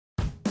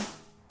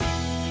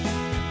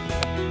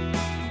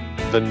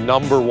the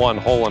 #1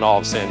 hole in all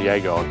of San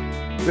Diego.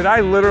 Did I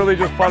literally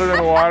just put it in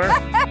the water?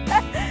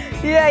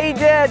 Yeah, he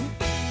did.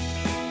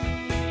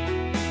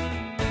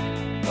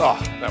 Oh,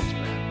 that was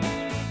bad.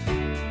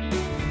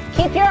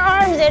 Keep your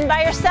arms in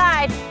by your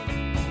side.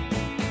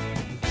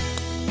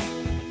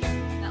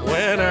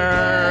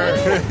 Winner!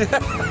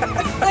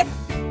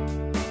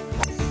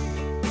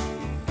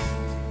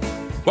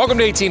 Welcome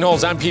to 18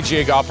 Holes. I'm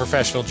PGA golf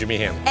professional Jimmy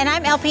Hanlin. And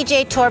I'm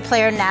LPGA Tour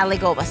player Natalie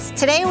Gulbis.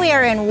 Today we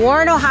are in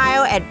Warren,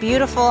 Ohio at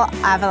beautiful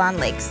Avalon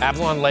Lakes.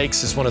 Avalon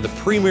Lakes is one of the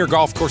premier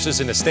golf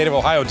courses in the state of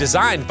Ohio,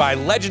 designed by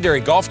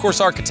legendary golf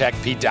course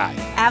architect Pete Dye.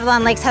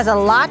 Avalon Lakes has a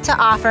lot to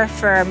offer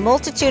for a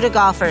multitude of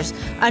golfers.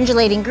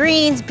 Undulating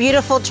greens,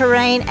 beautiful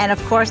terrain, and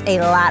of course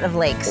a lot of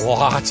lakes.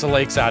 Lots of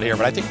lakes out here,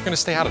 but I think we're going to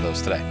stay out of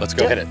those today. Let's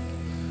go hit it.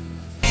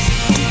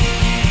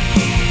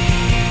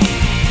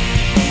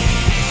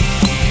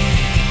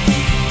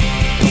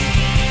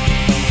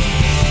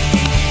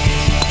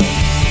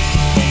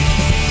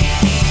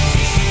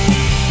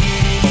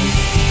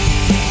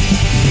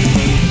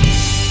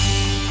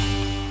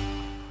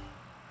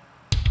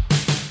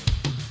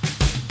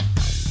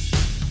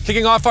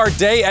 Kicking off our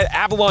day at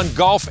Avalon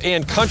Golf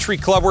and Country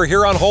Club. We're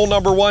here on hole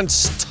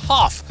 #1.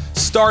 Tough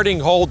starting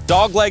hole,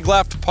 dogleg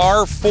left,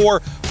 par 4.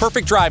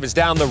 Perfect drive is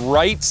down the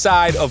right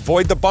side.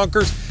 Avoid the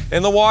bunkers.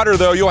 In the water,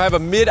 though, you'll have a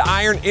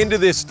mid-iron into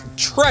this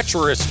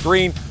treacherous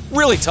green.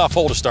 Really tough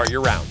hole to start your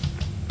round.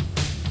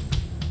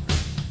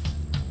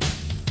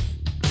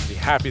 Be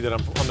happy that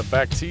I'm on the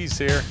back tees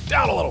here.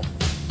 Down a little.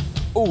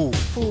 Ooh,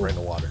 right in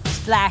the water.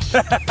 Splash.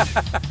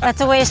 That's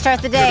a way to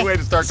start the day. Good way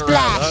to start the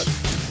round, huh?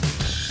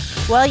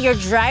 Well, your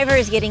driver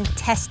is getting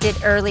tested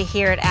early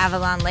here at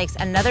Avalon Lakes.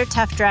 Another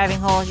tough driving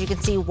hole. As you can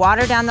see,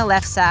 water down the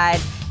left side.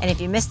 And if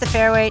you miss the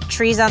fairway,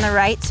 trees on the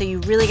right. So you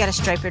really got to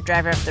stripe your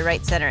driver up the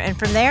right center. And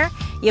from there,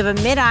 you have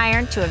a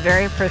mid-iron to a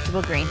very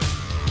approachable green.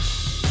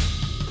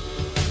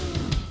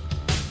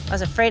 I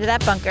was afraid of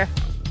that bunker.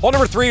 Hole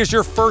 #3 is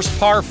your first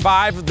par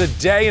 5 of the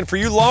day, and for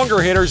you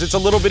longer hitters, it's a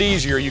little bit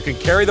easier. You can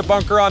carry the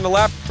bunker on the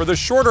left. For the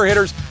shorter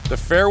hitters, the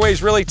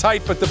fairway's really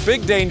tight, but the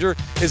big danger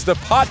is the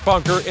pot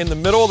bunker in the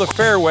middle of the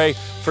fairway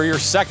for your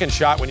second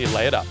shot when you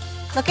lay it up.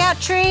 Look out,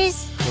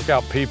 trees. Look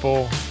out,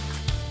 people.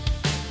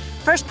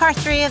 First par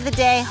 3 of the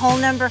day, hole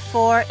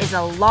 #4 is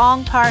a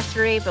long par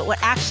 3, but what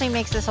actually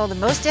makes this hole the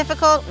most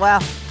difficult,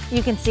 well,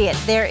 you can see it.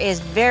 There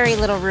is very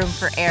little room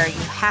for error.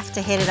 You have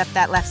to hit it up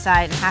that left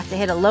side and have to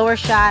hit a lower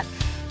shot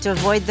to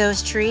avoid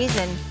those trees,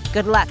 and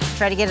good luck.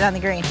 Try to get it on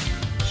the green.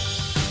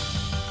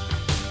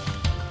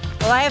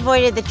 Well, I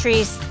avoided the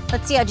trees.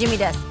 Let's see how Jimmy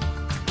does.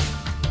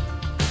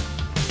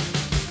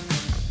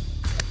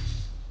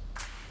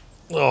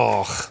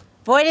 Oh.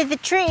 Avoided the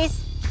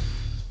trees.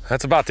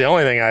 That's about the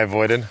only thing I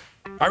avoided.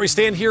 All right, we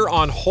stand here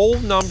on hole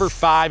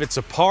 #5. It's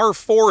a par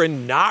 4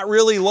 and not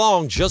really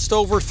long, just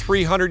over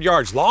 300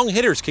 yards. Long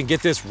hitters can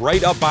get this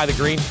right up by the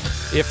green,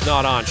 if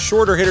not on.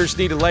 Shorter hitters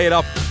need to lay it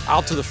up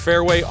out to the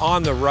fairway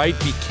on the right.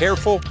 Be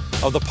careful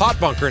of the pot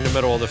bunker in the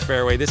middle of the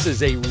fairway. This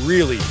is a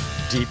really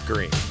deep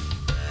green.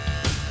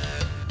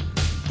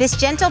 This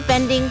gentle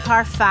bending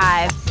par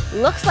 5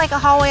 looks like a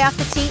hallway off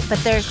the tee,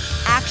 but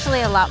there's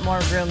actually a lot more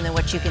room than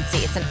what you can see.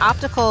 It's an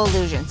optical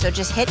illusion, so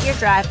just hit your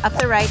drive up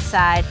the right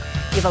side.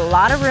 You have a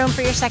lot of room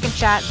for your second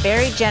shot,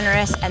 very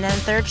generous, and then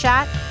third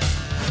shot,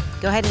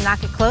 go ahead and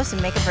knock it close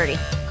and make a birdie.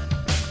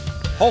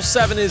 Hole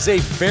 7 is a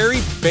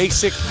very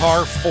basic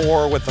par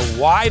 4 with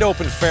a wide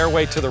open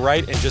fairway to the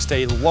right and just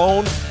a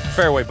lone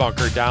fairway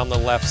bunker down the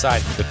left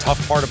side. The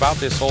tough part about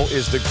this hole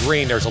is the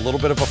green. There's a little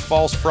bit of a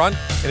false front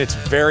and it's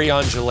very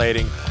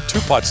undulating. 2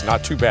 putts,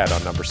 not too bad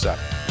on #7.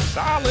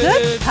 Solid.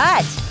 Good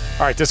putt.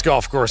 All right, this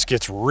golf course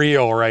gets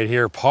real right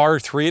here. Par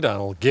 3,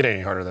 don't get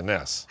any harder than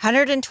this.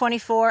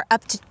 124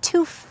 up to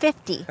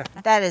 250.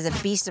 That is a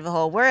beast of a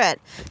hole. We're at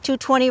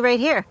 220 right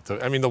here. So,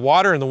 I mean, the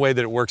water and the way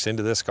that it works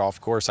into this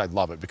golf course, I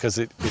love it because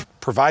it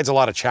provides a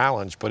lot of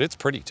challenge, but it's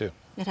pretty too.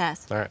 It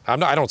has. All right,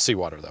 I don't see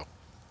water though.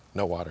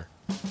 No water,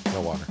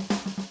 no water.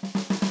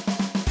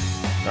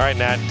 All right,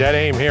 Nat, dead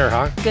aim here,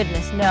 huh?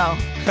 Goodness, no.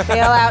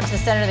 Bail out to the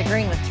center of the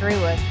green with 3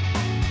 wood.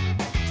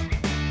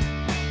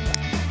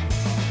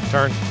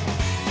 Turn.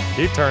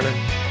 Keep turning.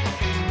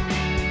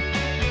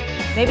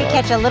 Maybe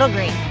catch a little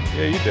green.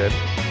 Yeah, you did.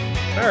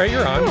 All right,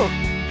 you're on. Ooh,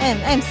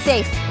 I'm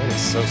safe. That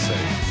is so safe.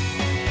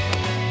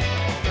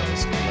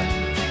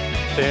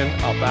 Thin,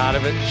 up out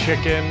of it,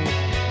 chicken.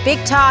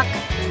 Big talk,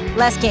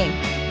 less game.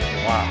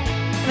 Wow.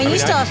 I mean, you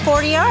still have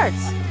 40 yards.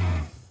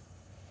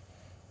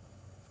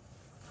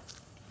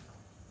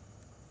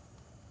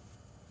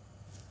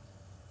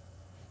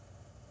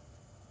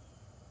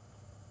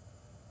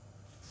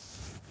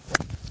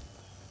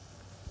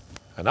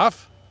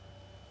 Enough?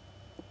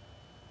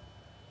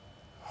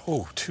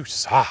 Oh, too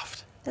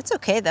soft. That's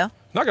okay, though.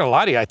 Not gonna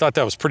lie to you, I thought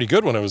that was pretty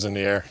good when it was in the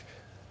air.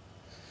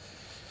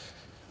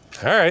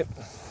 All right.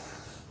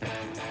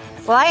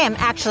 Well, I am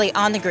actually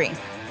on the green.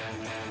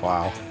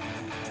 Wow.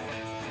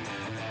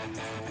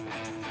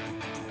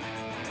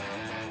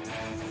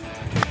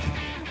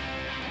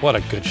 What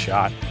a good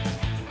shot.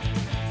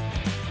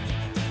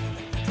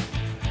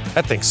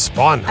 That thing's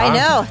spun, huh? I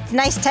know, it's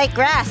nice tight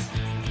grass.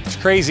 It's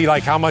crazy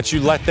like how much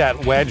you let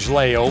that wedge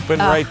lay open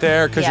right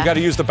there, because you got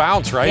to use the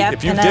bounce, right? Yep,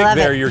 if you dig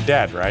there, you're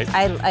dead, right?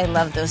 I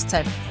love those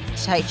tight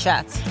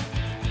shots.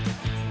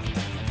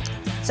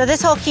 So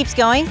this hole keeps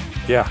going?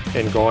 Yeah,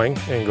 and going,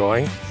 and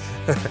going.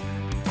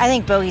 I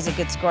think bogey's a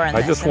good score on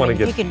this. I just want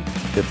to get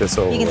this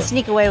over You can with.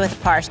 sneak away with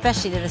a par,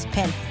 especially to this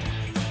pin.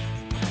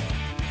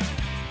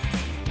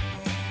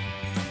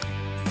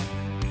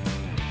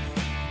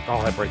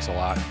 Oh, that breaks a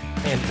lot.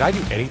 Man, did I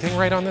do anything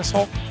right on this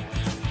hole?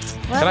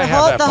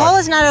 Well, the hole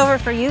is not over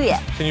for you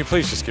yet. Can you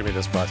please just give me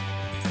this putt?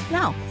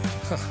 No.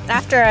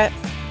 After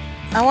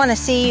I want to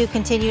see you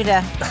continue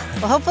to,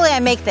 well, hopefully I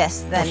make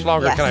this. Then, How much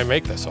longer yes. can I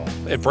make this hole?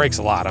 It breaks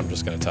a lot, I'm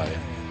just going to tell you.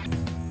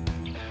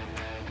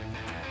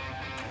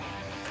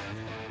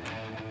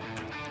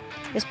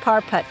 This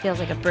par putt feels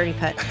like a birdie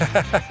putt.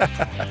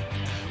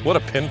 What a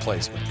pin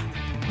placement.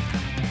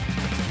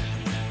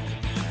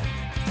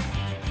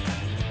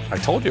 I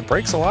told you, it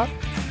breaks a lot.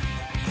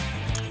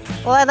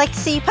 Well, I'd like to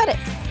see you putt it.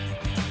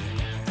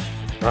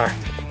 All right,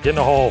 get in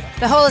the hole.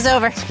 The hole is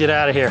over. Let's get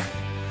out of here.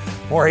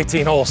 More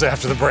 18 holes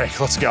after the break.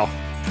 Let's go.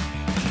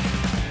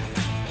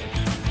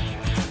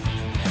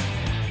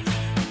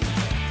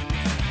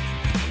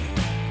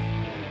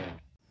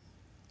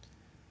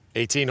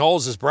 "18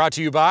 Holes" is brought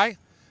to you by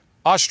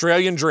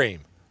Australian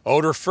Dream.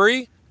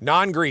 Odor-free,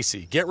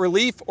 non-greasy. Get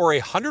relief or a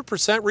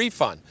 100%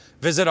 refund.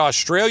 Visit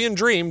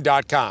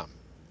AustralianDream.com.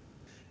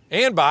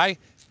 And by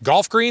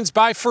Golf Greens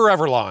by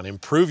Foreverlawn.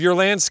 Improve your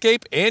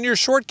landscape and your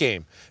short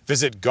game.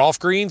 Visit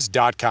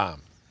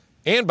golfgreens.com.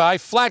 And by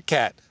Flat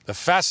Cat. The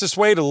fastest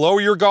way to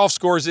lower your golf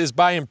scores is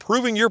by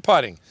improving your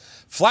putting.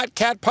 Flat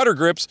Cat putter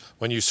grips.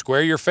 When you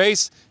square your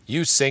face,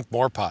 you sink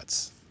more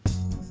putts.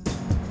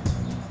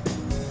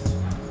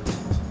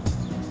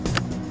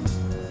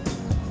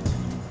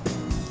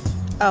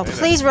 Oh,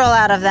 please roll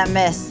out of that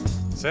miss.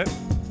 Sit.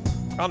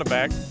 On the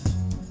back.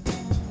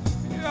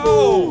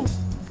 Yo!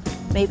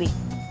 Maybe.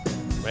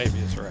 Maybe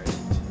it's right.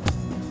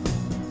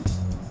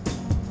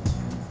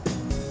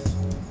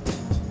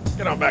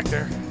 Get on back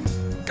there.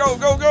 Go,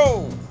 go,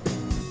 go!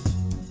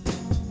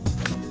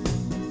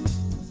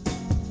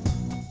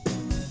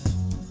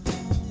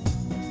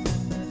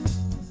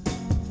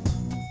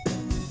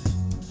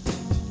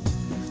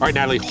 All right,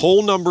 Natalie,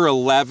 hole number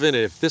 11.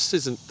 If this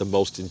isn't the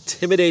most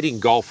intimidating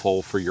golf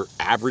hole for your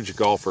average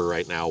golfer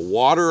right now,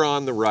 water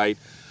on the right,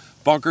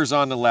 bunkers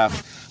on the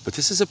left, but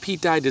this is a Pete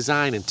Dye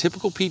design, and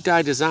typical Pete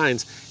Dye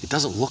designs, it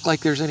doesn't look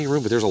like there's any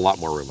room, but there's a lot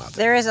more room out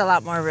there. There is a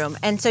lot more room.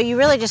 And so you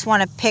really just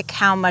want to pick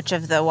how much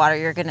of the water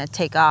you're going to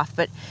take off.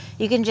 But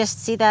you can just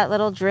see that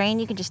little drain.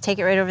 You can just take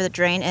it right over the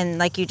drain. And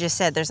like you just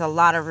said, there's a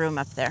lot of room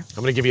up there.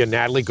 I'm going to give you a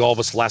Natalie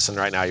Gulbis lesson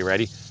right now. You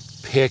ready?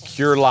 Pick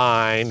your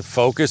line,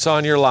 focus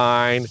on your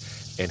line,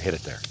 and hit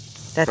it there.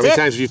 That's it. How many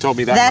times have you told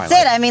me that? That's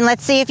it. I mean,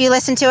 let's see if you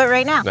listen to it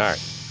right now. All right.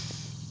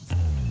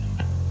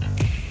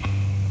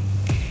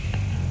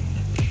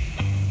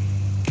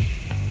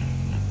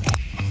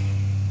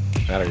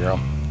 Atta girl.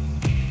 Do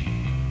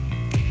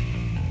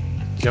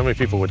you know how many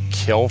people would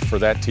kill for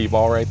that tee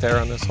ball right there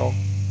on this hole?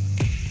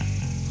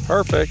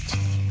 Perfect.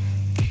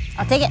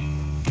 I'll take it.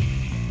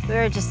 We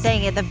were just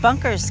saying it. The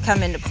bunkers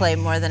come into play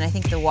more than I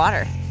think the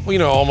water. Well, you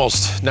know,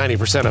 almost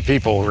 90% of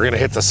people are going to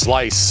hit the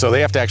slice, so they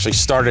have to actually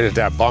start it at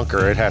that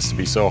bunker. It has to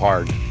be so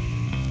hard.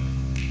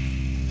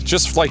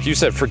 Just like you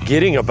said,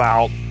 forgetting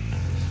about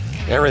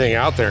everything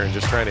out there and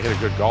just trying to hit a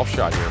good golf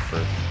shot here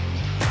for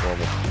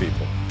normal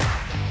people.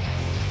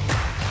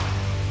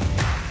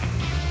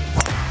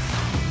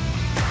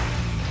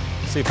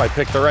 See if I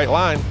picked the right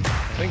line.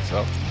 I think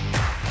so.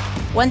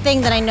 One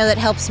thing that I know that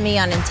helps me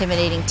on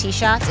intimidating tee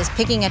shots is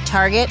picking a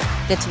target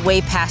that's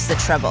way past the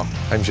trouble.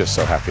 I'm just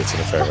so happy it's in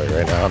the fairway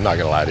right now. I'm not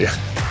gonna lie to you.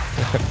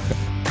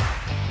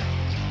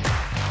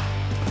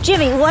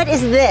 Jimmy, what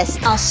is this?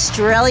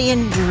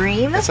 Australian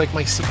Dream? It's like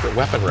my secret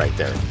weapon right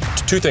there.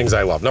 Two things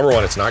I love. Number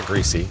one, it's not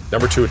greasy.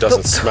 Number two, it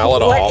doesn't smell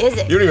at all. What is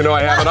it? You don't even know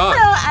I have it on.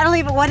 No, I don't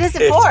even, what is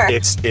it for?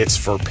 It's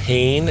for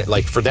pain.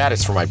 Like for that,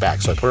 it's for my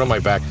back. So I put it on my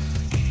back.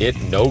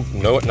 No,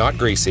 not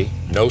greasy,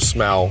 no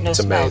smell. No it's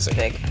smells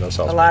amazing. big. No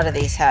smells A lot of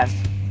these have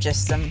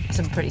just some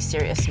pretty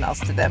serious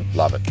smells to them.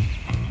 Love it.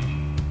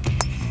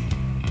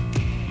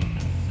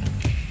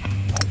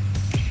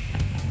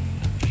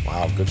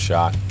 Wow, good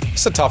shot.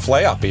 It's a tough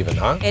layup even,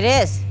 huh? It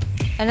is.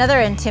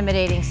 Another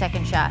intimidating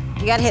second shot.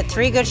 You gotta hit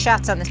 3 good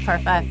shots on this par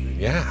 5.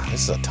 Yeah,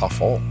 this is a tough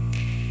hole.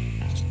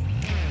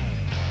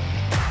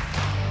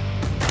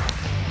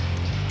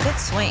 Good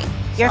swing.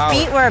 Your Solid.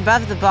 feet were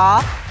above the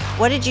ball.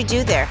 What did you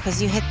do there?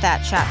 Because you hit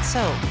that shot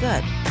so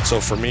good. So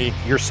for me,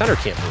 your center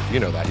can't move. You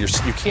know that. You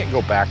can't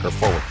go back or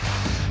forward.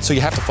 So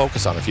you have to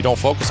focus on it. If you don't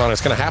focus on it,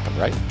 it's going to happen,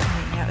 right? I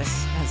mean, that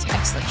was an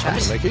excellent shot. I'm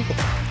going to make eagle.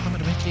 I'm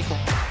going to make eagle.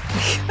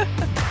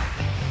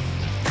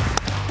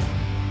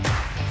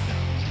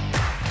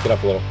 Get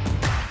up a little.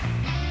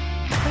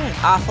 What an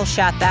awful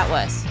shot that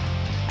was.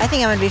 I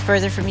think I'm going to be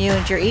further from you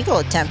at your eagle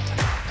attempt.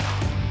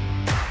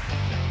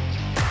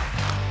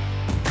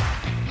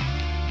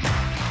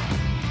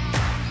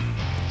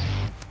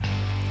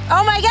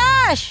 Oh my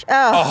gosh!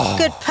 Oh,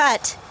 good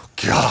putt.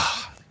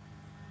 God.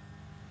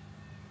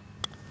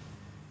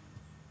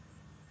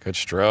 Good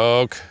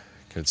stroke,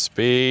 good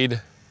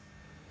speed,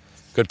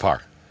 good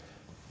par.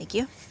 Thank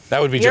you.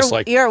 That would be just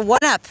like... You're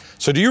one up.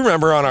 So do you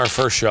remember on our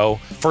first show,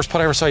 first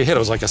putt I ever saw you hit, it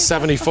was like a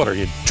 70-footer.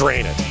 You'd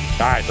drain it.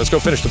 All right, let's go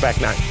finish the back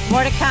 9.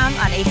 More to come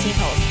on 18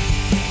 holes.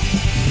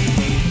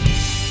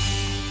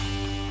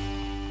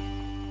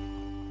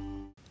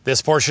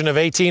 This portion of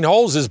 18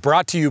 holes is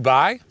brought to you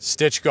by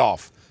Stitch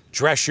Golf,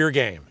 Dress Your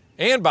Game,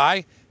 and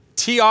by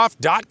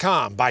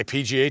teeoff.com by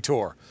PGA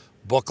Tour.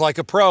 Book like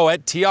a pro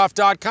at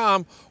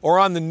teeoff.com or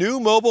on the new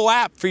mobile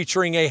app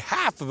featuring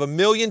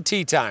 500,000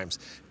 tee times.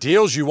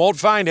 Deals you won't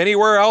find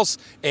anywhere else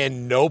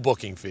and no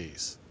booking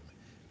fees.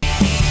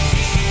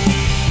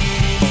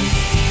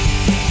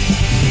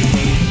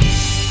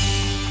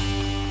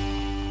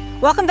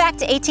 Welcome back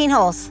to 18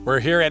 holes. We're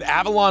here at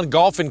Avalon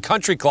Golf and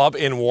Country Club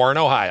in Warren,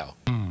 Ohio.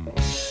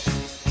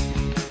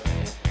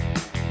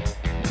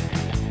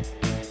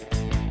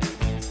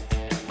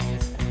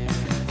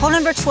 Hole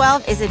number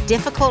 12 is a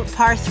difficult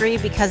par 3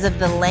 because of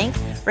the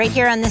length. Right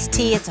here on this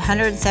tee, it's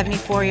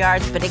 174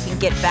 yards, but it can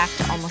get back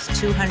to almost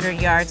 200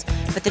 yards.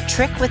 But the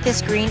trick with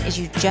this green is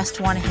you just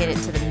want to hit it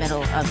to the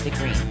middle of the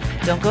green.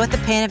 Don't go at the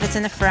pin if it's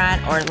in the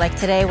front, or like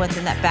today, once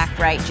in that back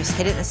right, just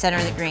hit it in the center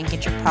of the green,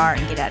 get your par,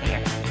 and get out of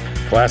here.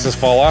 Glasses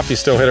fall off, you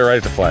still hit it right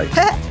at the flag.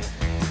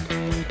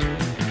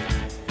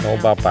 All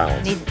about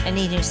balance. I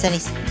need new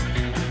sunnies.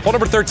 Hole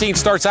number 13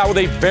 starts out with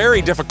a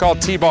very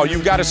difficult tee ball.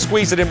 You've got to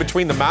squeeze it in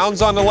between the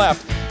mounds on the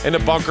left and the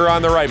bunker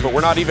on the right, but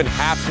we're not even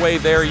halfway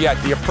there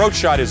yet. The approach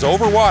shot is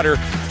over water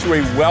to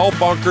a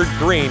well-bunkered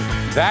green.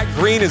 That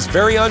green is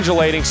very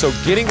undulating, so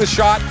getting the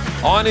shot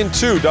on in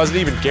 2 doesn't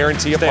even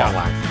guarantee a par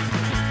line.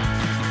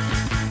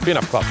 Be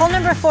enough club. Hole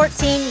number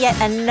 14, yet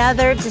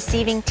another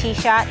deceiving tee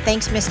shot.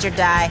 Thanks, Mr.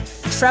 Dye.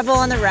 Treble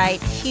on the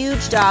right,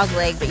 huge dog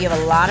leg, but you have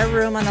a lot of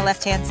room on the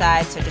left-hand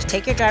side, so just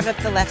take your drive up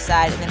the left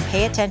side and then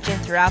pay attention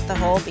throughout the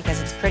hole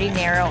because it's pretty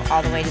narrow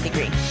all the way to the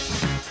green.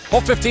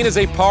 Hole 15 is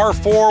a par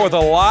 4 with a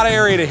lot of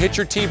area to hit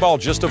your tee ball.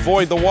 Just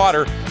avoid the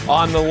water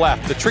on the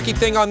left. The tricky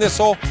thing on this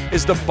hole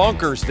is the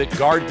bunkers that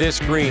guard this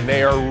green.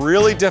 They are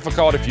really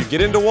difficult. If you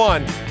get into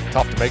one,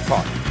 tough to make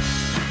par.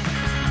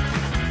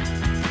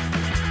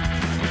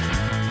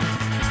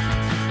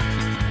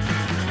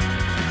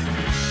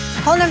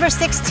 Hole number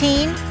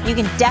 16, you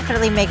can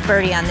definitely make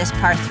birdie on this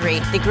par 3.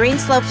 The green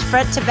slopes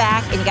front to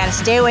back, and you got to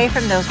stay away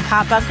from those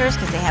pop bunkers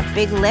because they have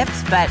big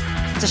lips, but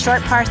it's a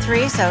short par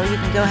 3, so you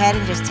can go ahead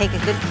and just take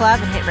a good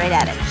club and hit right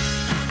at it.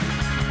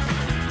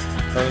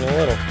 Turning a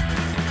little.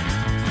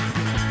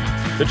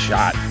 Good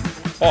shot.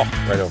 Oh,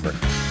 right over.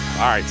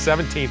 All right,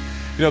 17.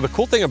 You know, the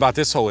cool thing about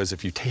this hole is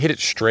if you hit it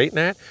straight,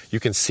 Nat, you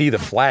can see the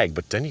flag,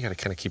 but then you got to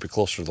kind of keep it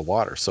closer to the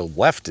water. So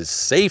left is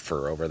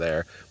safer over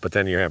there, but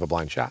then you have a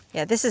blind shot.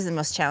 Yeah, this is the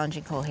most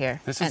challenging hole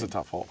here. This is a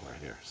tough hole right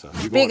here. So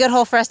it'd be a good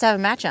hole for us to have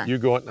a match on. You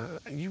going?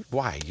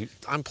 Why?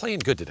 I'm playing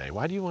good today.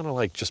 Why do you want to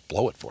like just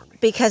blow it for me?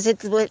 Because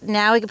it's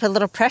now we can put a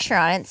little pressure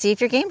on it and see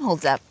if your game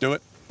holds up. Do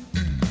it.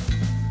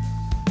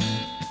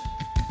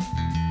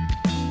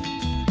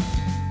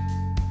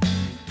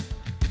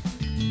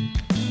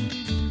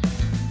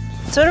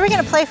 So what are we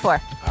going to play for?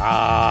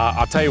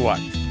 I'll tell you what.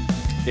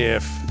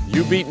 If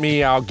you beat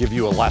me, I'll give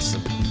you a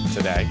lesson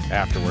today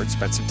afterwards.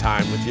 Spend some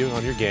time with you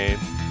on your game.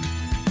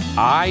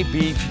 I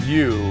beat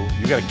you.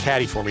 You got a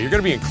caddy for me. You're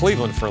going to be in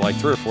Cleveland for like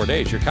 3 or 4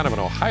 days. You're kind of an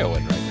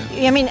Ohioan right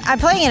now. I mean, I'm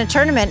playing in a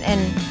tournament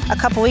in a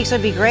couple weeks.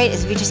 Would be great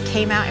is if you just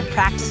came out and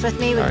practiced with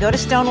me. We'd go to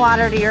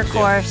Stonewater to your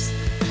course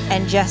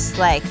and just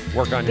like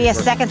work on be a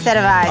second set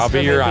of eyes. I'll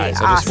be your eyes.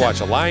 Awesome. I'll just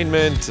watch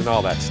alignment and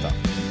all that stuff.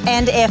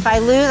 And if I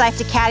lose, I have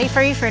to caddy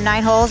for you for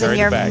 9 holes in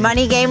your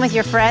money game with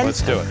your friends.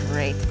 Let's do it.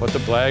 Great. Put the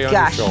flag on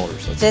your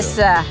shoulders. Let's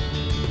do it.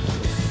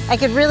 I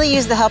could really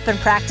use the help in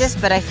practice,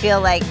 but I feel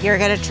like you're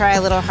going to try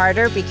a little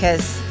harder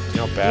because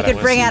you could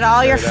bring out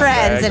all your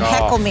friends and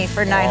heckle me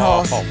for 9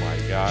 holes. Oh my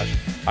gosh.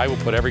 I will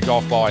put every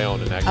golf ball I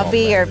own in that golf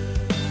bag.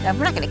 I'm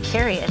not going to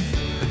carry it.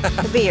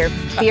 I'll be your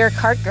beer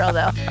cart girl,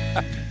 though.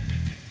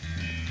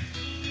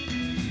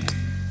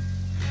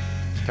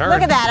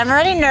 Look at that. I'm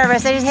already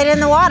nervous. I just hit it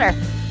in the water.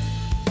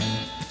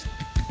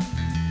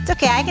 It's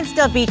okay. I can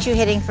still beat you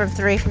hitting from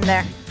 3 from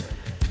there.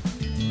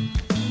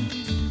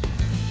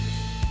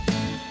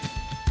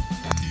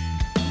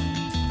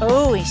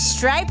 Oh, he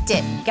striped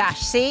it. Gosh,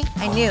 see?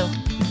 I knew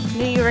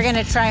you were going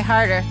to try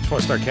harder. You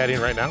want to start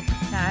caddying right now?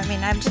 No, I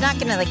mean, I'm just not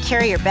going to like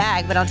carry your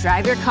bag, but I'll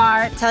drive your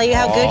car, tell you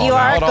how good you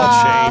are at golf. Now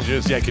it all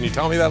changes. Yeah, can you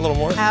tell me that a little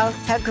more?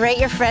 How great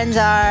your friends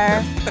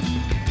are.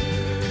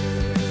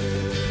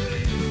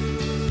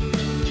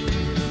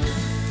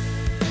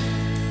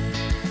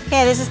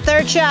 Okay, this is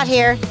 3rd shot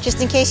here,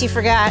 just in case you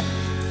forgot.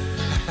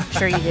 I'm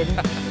sure you didn't.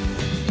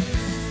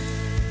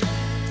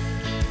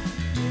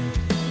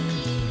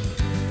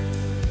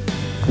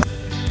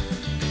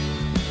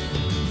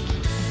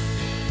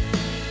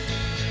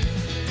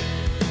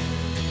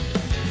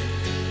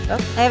 Oh,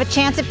 I have a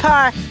chance at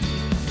par.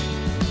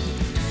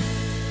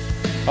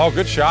 Oh,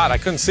 good shot. I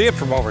couldn't see it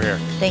from over here.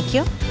 Thank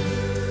you.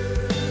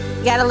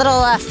 You got a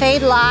little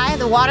fade lie.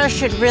 The water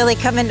should really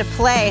come into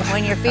play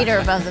when your feet are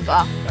above the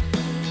ball.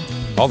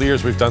 All the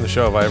years we've done the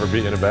show, have I ever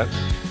beaten in a bet?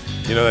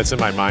 You know, that's in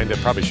my mind. It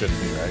probably shouldn't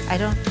be, right? I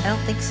don't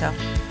think so.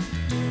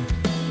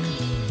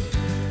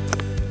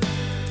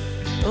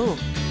 Ooh,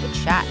 good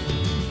shot.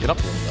 Get up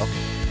a little, though.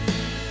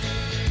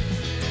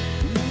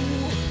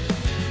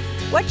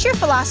 What's your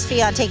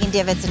philosophy on taking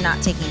divots and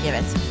not taking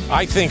divots?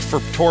 I think for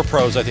tour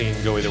pros, I think it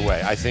can go either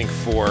way. I think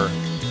for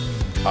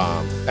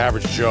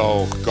average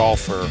Joe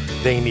golfer,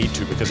 they need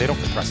to because they don't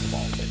compress the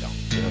ball if they don't.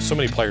 You know, so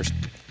many players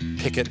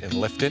pick it and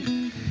lift it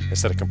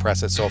instead of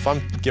compress it. So if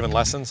I'm giving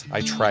lessons, I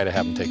try to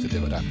have them take the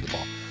divot after the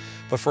ball.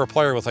 But for a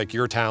player with like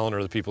your talent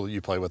or the people that you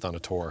play with on a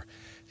tour,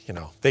 you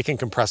know, they can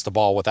compress the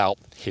ball without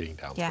hitting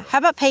down. Yeah. How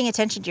about paying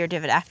attention to your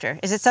divot after?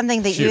 Is it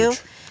something that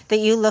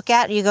you look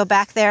at? You go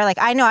back there. Like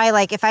I know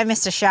if I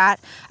missed a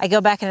shot, I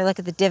go back and I look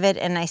at the divot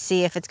and I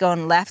see if it's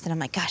going left and I'm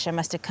like, gosh, I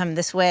must have come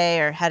this way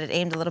or had it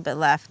aimed a little bit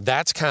left.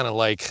 That's kind of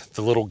like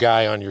the little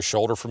guy on your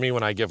shoulder for me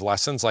when I give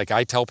lessons. Like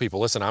I tell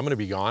people, listen, I'm going to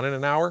be gone in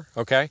an hour,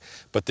 okay?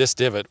 But this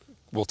divot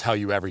will tell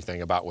you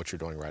everything about what you're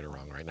doing right or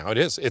wrong right now. It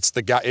is. It's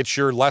the guy. It's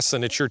your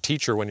lesson. It's your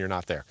teacher when you're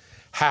not there.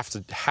 Have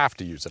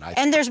to use it.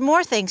 And there's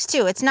more things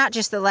too. It's not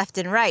just the left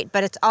and right,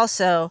 but it's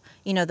also,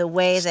 you know, the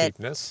way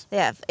steepness.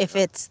 If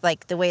it's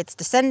like the way it's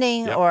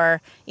descending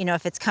or, you know,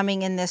 if it's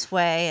coming in this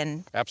way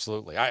and.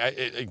 Absolutely.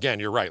 Again,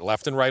 you're right.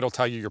 Left and right will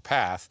tell you your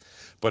path,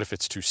 but if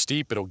it's too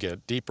steep, it'll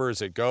get deeper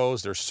as it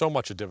goes. There's so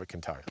much a divot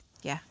can tell you.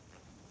 Yeah.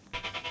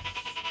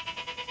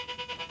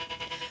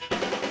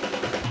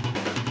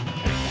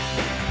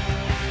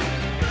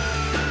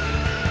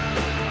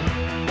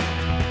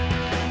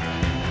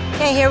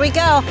 Okay, here we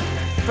go.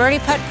 Birdie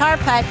putt, par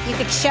putt. You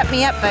could shut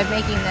me up by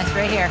making this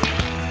right here.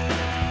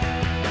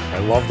 I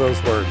love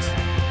those words.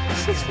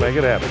 Let's make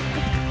it happen.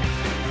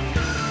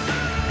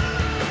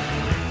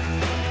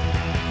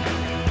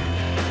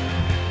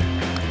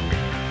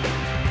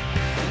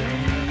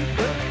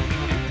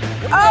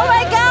 Oh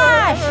my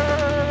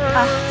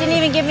gosh! Didn't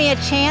even give me a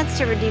chance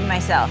to redeem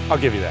myself. I'll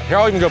give you that. Here,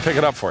 I'll even go pick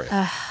it up for you.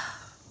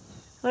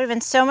 Would have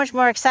been so much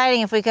more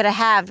exciting if we could have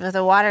halved with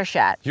a water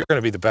shot. You're going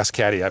to be the best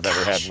caddy I've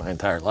ever had in my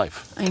entire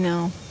life. I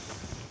know.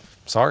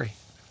 Sorry.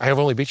 I have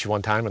only beat you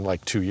one time in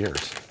like 2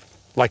 years.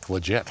 Like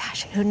legit.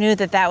 Gosh, who knew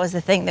that that was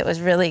the thing that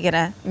was really going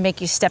to make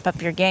you step up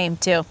your game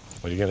too?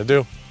 What are you going to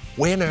do?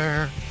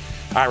 Winner.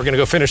 All right, we're going to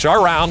go finish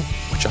our round,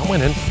 which I'm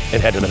winning,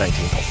 and head to the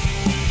 19th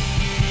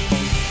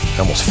hole. I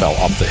almost fell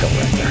off the hill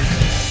right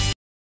there.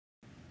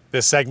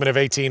 This segment of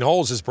 18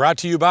 Holes is brought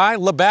to you by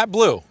Labatt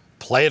Blue.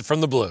 Play it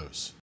from the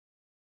blues.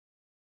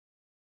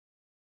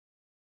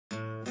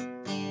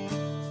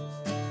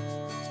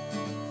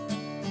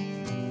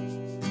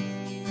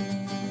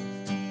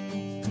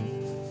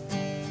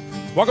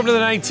 Welcome to the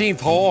 19th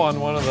hole on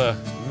one of the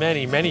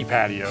many, many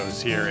patios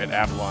here at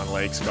Avalon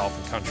Lakes Golf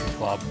and Country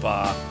Club.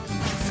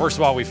 First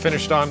of all, we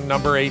finished on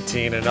number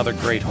 18, another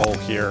great hole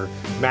here.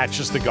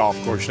 Matches the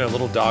golf course. You know, a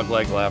little dog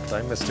leg left.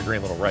 I missed the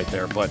green little right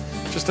there, but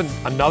just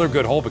another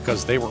good hole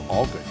because they were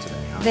all good today.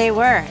 They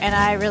were, and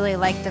I really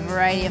like the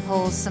variety of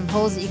holes. Some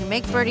holes that you can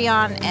make birdie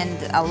on,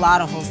 and a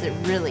lot of holes that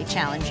really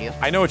challenge you.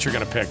 I know what you're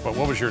going to pick, but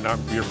what was your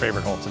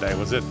favorite hole today?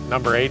 Was it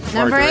number 8?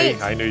 Number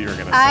 8. I knew you were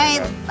going to say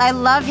that. I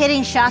love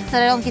hitting shots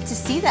that I don't get to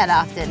see that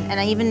often, and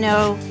I even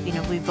know, you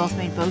know, we both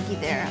made bogey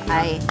there.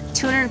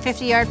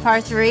 250-yard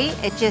par 3.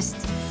 It just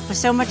was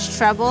so much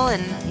trouble,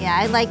 and yeah,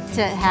 I like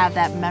to have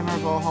that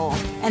memorable hole.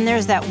 And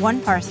there's that one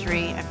par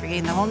 3, I'm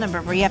forgetting the hole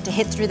number, where you have to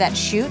hit through that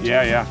chute.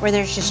 Yeah. Where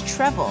there's just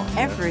treble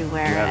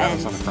everywhere. Yeah, that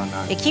was on the front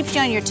nine. It keeps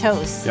you on your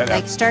toes,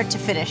 like start to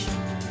finish.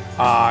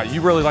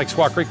 You really liked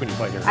Squaw Creek when you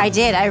played here. I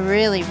did. I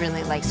really,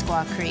 really liked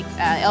Squaw Creek.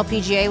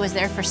 LPGA was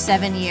there for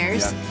 7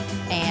 years.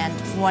 Yeah.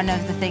 And one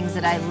of the things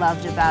that I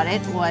loved about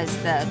it was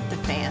the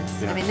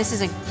fans. Yeah. I mean, this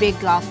is a big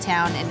golf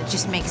town, and it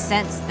just makes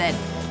sense that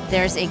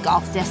there's a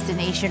golf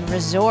destination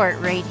resort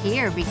right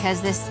here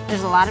because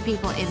there's a lot of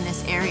people in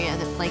this area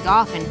that play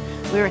golf, and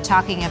we were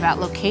talking about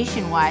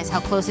location-wise how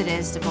close it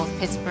is to both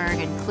Pittsburgh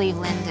and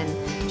Cleveland,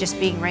 and just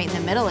being right in the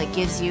middle, it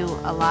gives you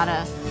a lot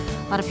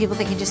of people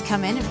that can just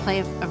come in and play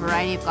a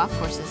variety of golf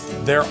courses.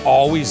 They're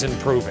always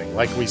improving,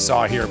 like we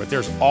saw here, but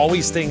there's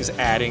always things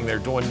adding. They're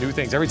doing new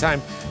things. Every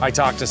time I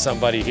talk to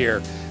somebody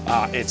here,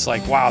 it's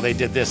like, wow, they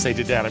did this, they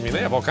did that. I mean, they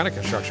have all kind of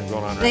construction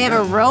going on. They have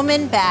a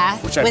Roman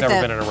bath. Which I've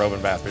never been in a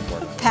Roman bath before.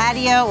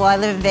 Patio. Well, I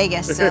live in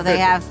Vegas, so they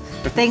have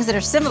things that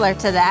are similar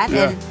to that.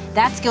 Yeah. And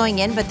that's going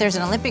in, but there's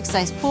an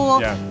Olympic-sized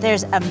pool. Yeah.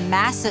 There's a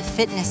massive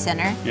fitness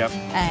center. Yep.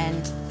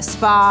 And a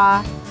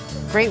spa.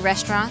 Great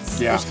restaurants.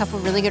 Yeah. There's a couple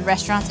really good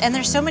restaurants, and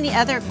there's so many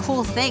other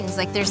cool things.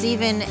 Like there's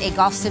even a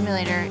golf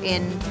simulator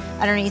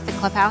underneath the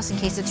clubhouse in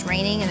case it's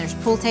raining, and there's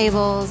pool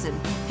tables and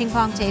ping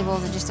pong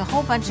tables and just a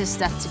whole bunch of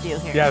stuff to do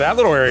here. Yeah, that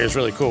little area is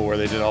really cool where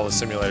they did all the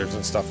simulators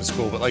and stuff is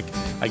cool. But like,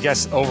 I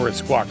guess over at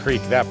Squaw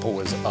Creek, that pool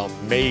is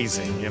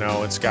amazing. You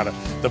know, it's got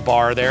the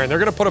bar there, and they're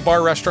gonna put a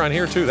bar restaurant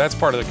here too. That's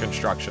part of the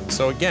construction.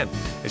 So again,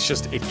 it's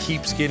just, it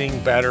keeps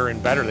getting better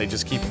and better. They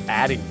just keep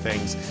adding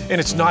things. And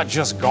it's not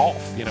just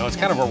golf, you know, it's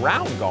kind of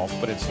around golf,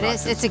 but it's not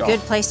just It's a golf. good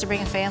place to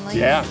bring a family.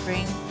 Yeah.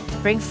 Bring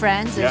Bring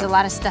friends. There's a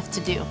lot of stuff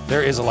to do.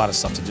 There is a lot of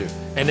stuff to do.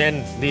 And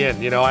then the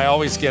end, you know, I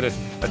always get a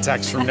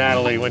text from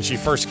Natalie when she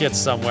first gets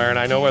somewhere, and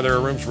I know whether a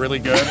room's really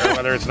good or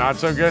whether it's not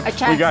so good.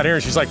 We got here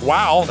and she's like,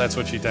 wow, that's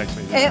what she texts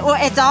me.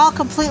 It's all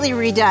completely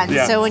redone.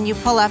 Yeah. So when you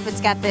pull up,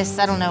 it's got this,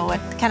 I don't know, what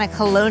kind of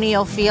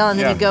colonial feel, and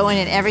then you go in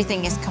and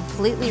everything is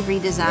completely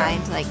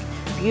redesigned, like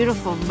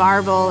beautiful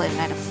marble, and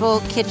had a full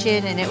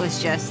kitchen, and it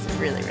was just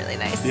really, really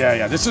nice.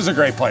 Yeah, this is a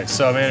great place.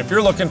 So, man, if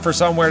you're looking for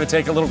somewhere to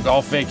take a little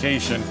golf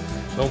vacation,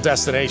 little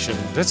destination,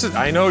 this is,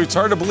 I know it's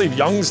hard to believe,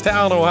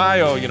 Youngstown,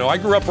 Ohio, you know, I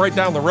grew up right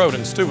down the road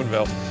in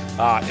Steubenville.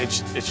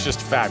 It's just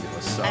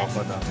fabulous. So,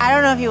 I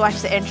don't know if you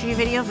watched the entry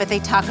video, but they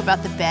talk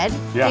about the bed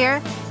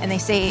here, and they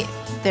say,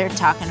 they're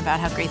talking about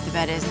how great the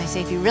bed is, and they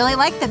say if you really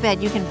like the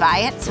bed, you can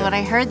buy it. So when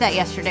I heard that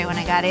yesterday when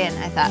I got in,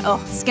 I thought, oh,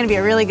 this is going to be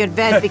a really good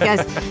bed because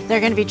they're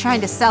going to be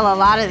trying to sell a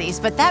lot of these.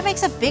 But that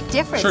makes a big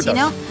difference, you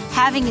know,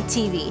 having a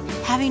TV,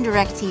 having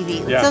direct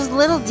TV. Those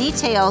little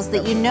details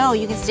that you know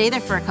you can stay there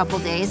for a couple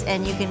days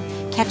and you can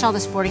catch all the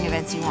sporting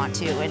events you want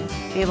to and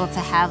be able to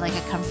have like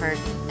a comfort.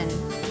 And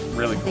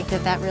really cool. I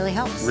think that really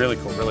helps. Really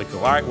cool, really cool.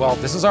 All right, well,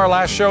 this is our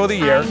last show of the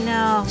year. I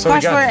know. So of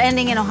course, we're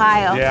ending in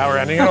Ohio. Yeah, we're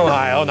ending in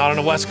Ohio, not on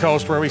the West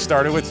Coast where we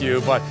started with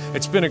you, but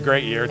it's been a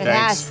great year.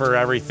 Thanks for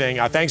everything.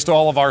 Thanks to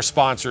all of our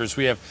sponsors.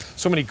 We have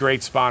so many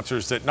great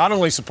sponsors that not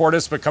only support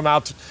us, but come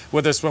out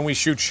with us when we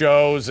shoot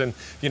shows and,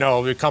 you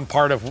know, become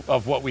part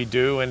of what we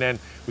do. And then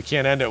we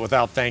can't end it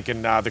without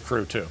thanking the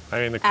crew too.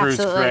 I mean, the crew's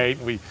great.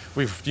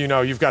 We've, you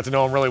know, you've got to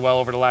know them really well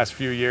over the last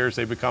few years.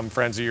 They've become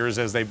friends of yours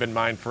as they've been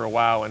mine for a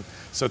while. And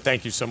so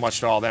thank you so much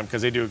to all of them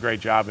because they do a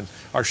great job, and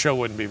our show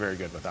wouldn't be very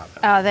good without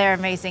them. Oh, they're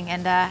amazing,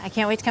 and I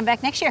can't wait to come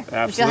back next year.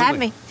 Absolutely. If you'll have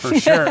me. For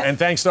sure. And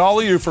thanks to all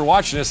of you for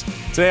watching us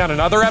today on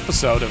another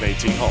episode of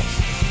 18 Holes.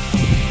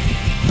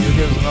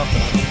 You're good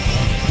enough.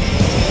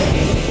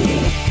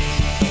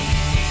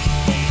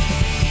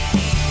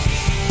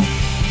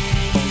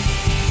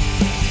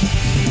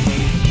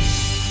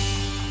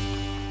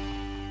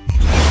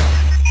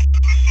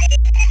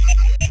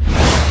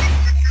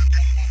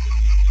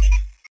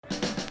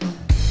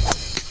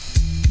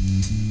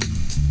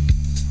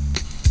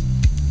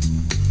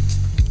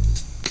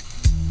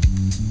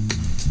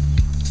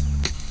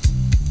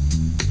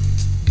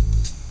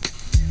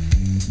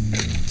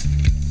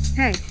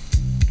 Hey,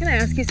 can I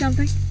ask you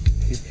something?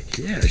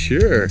 Yeah,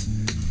 sure.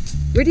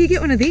 Where do you get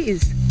one of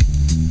these?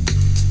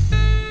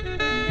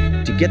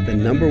 To get the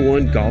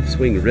 #1 golf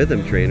swing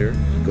rhythm trainer,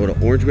 go to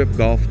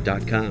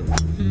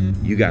orangewhipgolf.com.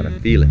 You gotta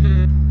feel it.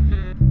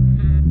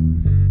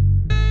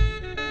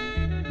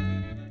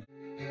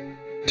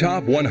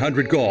 Top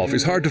 100 Golf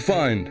is hard to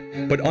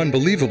find, but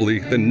unbelievably,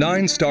 the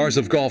 9 Stars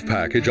of Golf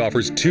package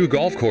offers 2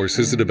 golf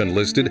courses that have been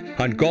listed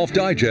on Golf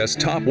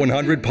Digest's Top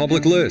 100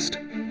 public list.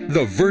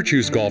 The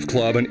Virtues Golf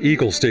Club and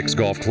Eagle Sticks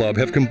Golf Club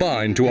have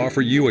combined to offer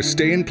you a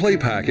stay-and-play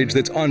package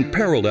that's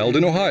unparalleled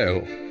in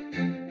Ohio.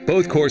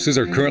 Both courses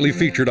are currently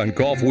featured on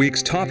Golf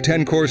Week's Top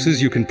 10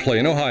 courses you can play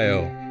in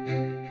Ohio.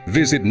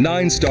 Visit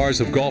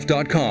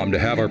 9starsofgolf.com to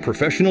have our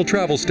professional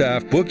travel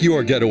staff book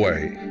your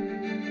getaway.